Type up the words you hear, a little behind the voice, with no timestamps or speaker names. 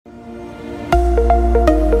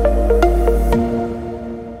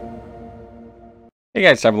Hey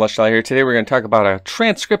guys, I'm Lushal here. Today we're going to talk about a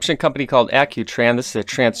transcription company called AccuTran. This is a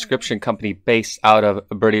transcription company based out of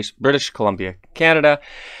British Columbia, Canada.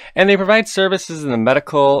 And they provide services in the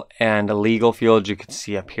medical and legal field. You can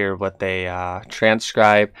see up here what they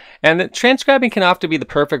transcribe. And the transcribing can often be the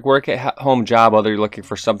perfect work-at-home job, whether you're looking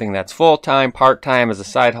for something that's full-time, part-time, as a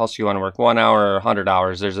side hustle, you want to work 1 hour or 100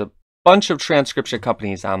 hours. There's a bunch of transcription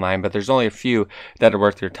companies online, but there's only a few that are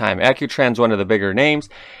worth your time. AccuTran's one of the bigger names,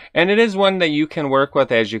 and it is one that you can work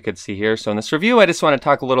with, as you can see here. So in this review, I just want to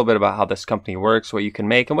talk a little bit about how this company works, what you can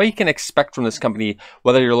make, and what you can expect from this company,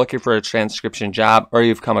 whether you're looking for a transcription job or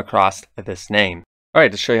you've come across this name. All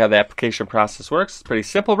right, to show you how the application process works, it's pretty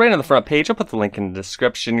simple. Right on the front page, I'll put the link in the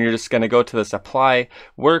description. You're just going to go to this Apply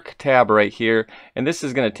Work tab right here, and this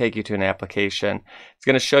is going to take you to an application. It's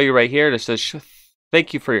going to show you right here, it says,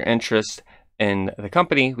 thank you for your interest in the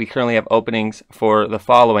company. We currently have openings for the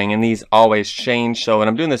following, and these always change. So when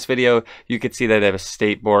I'm doing this video, you can see that they have a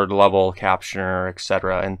state board level captioner,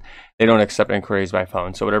 etc., and they don't accept inquiries by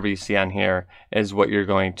phone. So whatever you see on here is what you're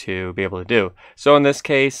going to be able to do. So in this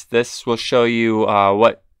case, this will show you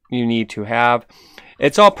what you need to have.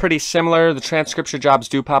 It's all pretty similar. The transcription jobs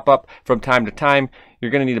do pop up from time to time.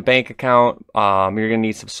 You're going to need a bank account. You're going to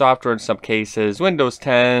need some software in some cases, Windows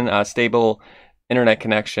 10, stable internet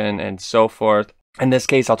connection, and so forth. In this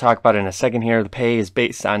case, I'll talk about it in a second here. The pay is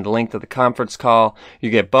based on the length of the conference call. You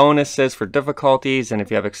get bonuses for difficulties, and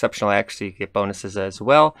if you have exceptional accuracy, you get bonuses as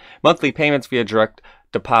well. Monthly payments via direct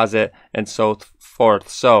deposit, and so forth.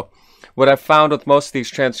 So what I've found with most of these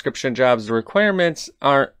transcription jobs, the requirements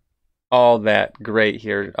aren't all that great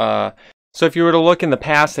here. So if you were to look in the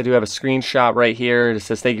past, I do have a screenshot right here. It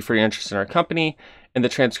says, thank you for your interest in our company and the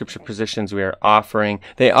transcription positions we are offering.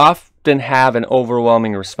 They often have an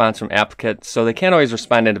overwhelming response from applicants, so they can't always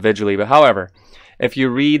respond individually. But however, if you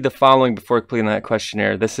read the following before completing that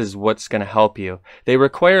questionnaire, this is what's going to help you. They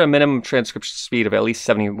require a minimum transcription speed of at least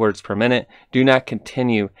 70 words per minute. Do not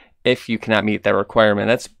continue if you cannot meet that requirement.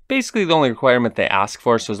 That's basically the only requirement they ask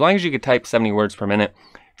for. So as long as you can type 70 words per minute.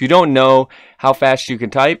 If you don't know how fast you can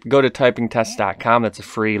type, go to typingtest.com. That's a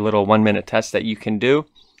free little 1-minute test that you can do,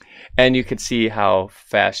 and you can see how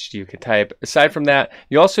fast you can type. Aside from that,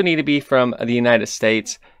 you also need to be from the United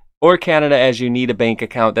States or Canada, as you need a bank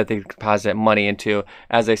account that they deposit money into.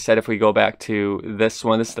 As I said, if we go back to this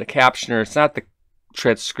one, this is the captioner. It's not the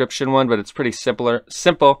transcription one, but it's pretty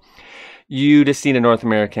simple. You just need a North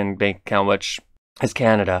American bank account, which is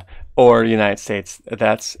Canada or United States.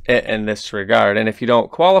 That's it in this regard. And if you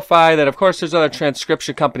don't qualify, then of course there's other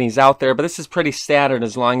transcription companies out there, but this is pretty standard.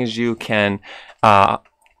 As long as you can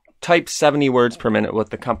type 70 words per minute with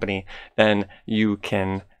the company, then you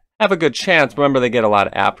can have a good chance. Remember, they get a lot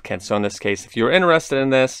of applicants. So in this case, if you're interested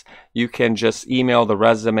in this, you can just email the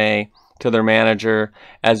resume to their manager,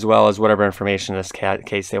 as well as whatever information in this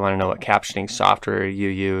case they want to know what captioning software you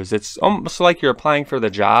use. It's almost like you're applying for the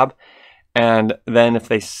job, and then if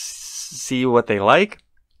they see what they like,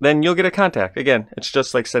 then you'll get a contact. Again, it's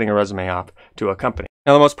just like sending a resume off to a company.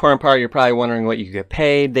 Now, the most important part, you're probably wondering what you get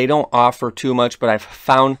paid. They don't offer too much, but I've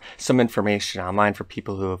found some information online for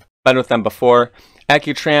people who have been with them before.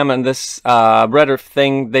 AccuTran and this Reddit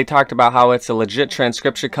thing, they talked about how it's a legit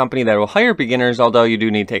transcription company that will hire beginners, although you do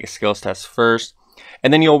need to take a skills test first.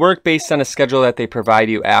 And then you'll work based on a schedule that they provide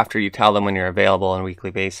you after you tell them when you're available on a weekly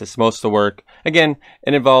basis. Most of the work, again,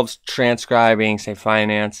 it involves transcribing, say,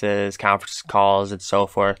 finances, conference calls, and so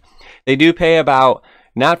forth. They do pay about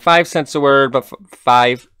not 5 cents a word, but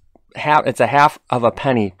it's a half of a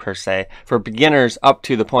penny per se for beginners, up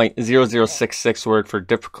to the 0.0066 word for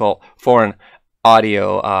difficult foreign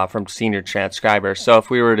audio from senior transcribers. So if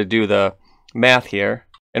we were to do the math here,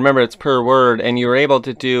 and remember, it's per word, and you're able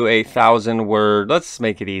to do 1,000 word. Let's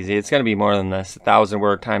make it easy. It's going to be more than this. 1,000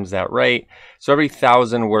 word times that rate. So every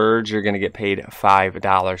 1,000 words, you're going to get paid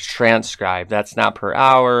 $5 transcribed. That's not per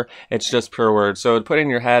hour. It's just per word. So put in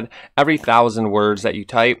your head, every 1,000 words that you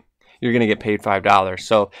type, you're going to get paid $5.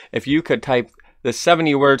 So if you could type the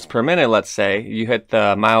 70 words per minute, let's say, you hit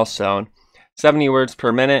the milestone, 70 words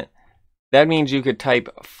per minute, that means you could type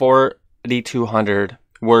 4,200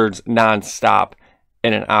 words nonstop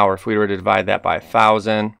in an hour. If we were to divide that by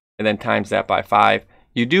 1,000 and then times that by 5,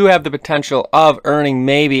 you do have the potential of earning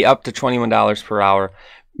maybe up to $21 per hour,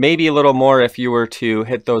 maybe a little more if you were to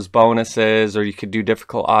hit those bonuses, or you could do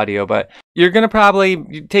difficult audio. But you're going to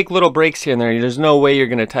probably take little breaks here and there. There's no way you're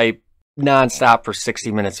going to type nonstop for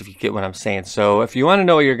 60 minutes, if you get what I'm saying. So if you want to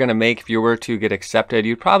know what you're going to make if you were to get accepted,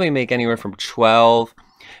 you'd probably make anywhere from 12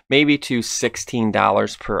 maybe to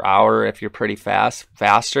 $16 per hour if you're pretty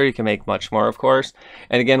faster. You can make much more, of course.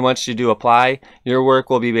 And again, once you do apply, your work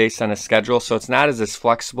will be based on a schedule, so it's not as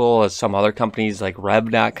flexible as some other companies like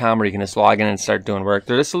Rev.com where you can just log in and start doing work.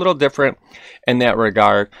 They're just a little different in that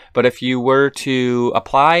regard. But if you were to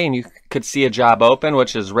apply and you could see a job open,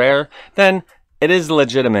 which is rare, then it is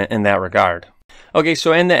legitimate in that regard. Okay,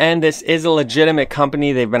 so in the end, this is a legitimate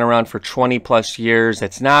company. They've been around for 20 plus years.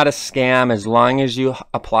 It's not a scam as long as you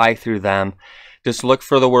apply through them. Just look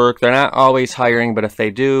for the work. They're not always hiring, but if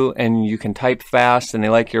they do and you can type fast and they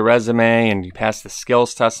like your resume and you pass the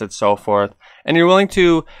skills test and so forth, and you're willing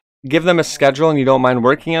to give them a schedule and you don't mind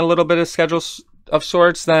working on a little bit of schedules of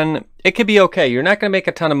sorts, then it could be okay. You're not going to make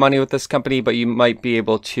a ton of money with this company, but you might be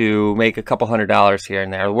able to make a couple $100s here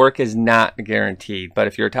and there. Work is not guaranteed, but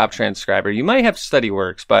if you're a top transcriber, you might have steady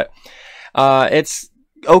works, but it's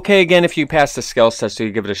okay again if you pass the skills test, so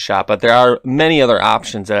you give it a shot. But there are many other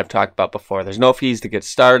options that I've talked about before. There's no fees to get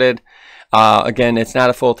started. Again, it's not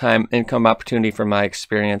a full-time income opportunity from my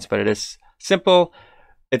experience, but it is simple.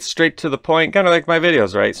 It's straight to the point, kind of like my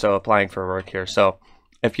videos, right? So applying for work here. So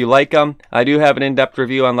if you like them, I do have an in-depth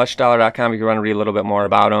review on lushdollar.com if you want to read a little bit more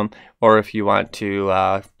about them, or if you want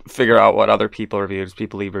to figure out what other people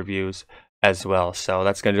leave reviews as well. So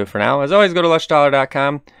that's going to do it for now. As always, go to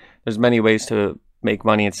lushdollar.com. There's many ways to make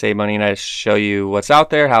money and save money, and I just show you what's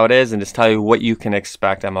out there, how it is, and just tell you what you can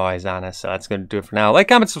expect. I'm always honest. So that's going to do it for now. Like,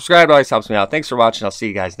 comment, subscribe. It always helps me out. Thanks for watching. I'll see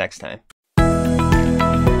you guys next time.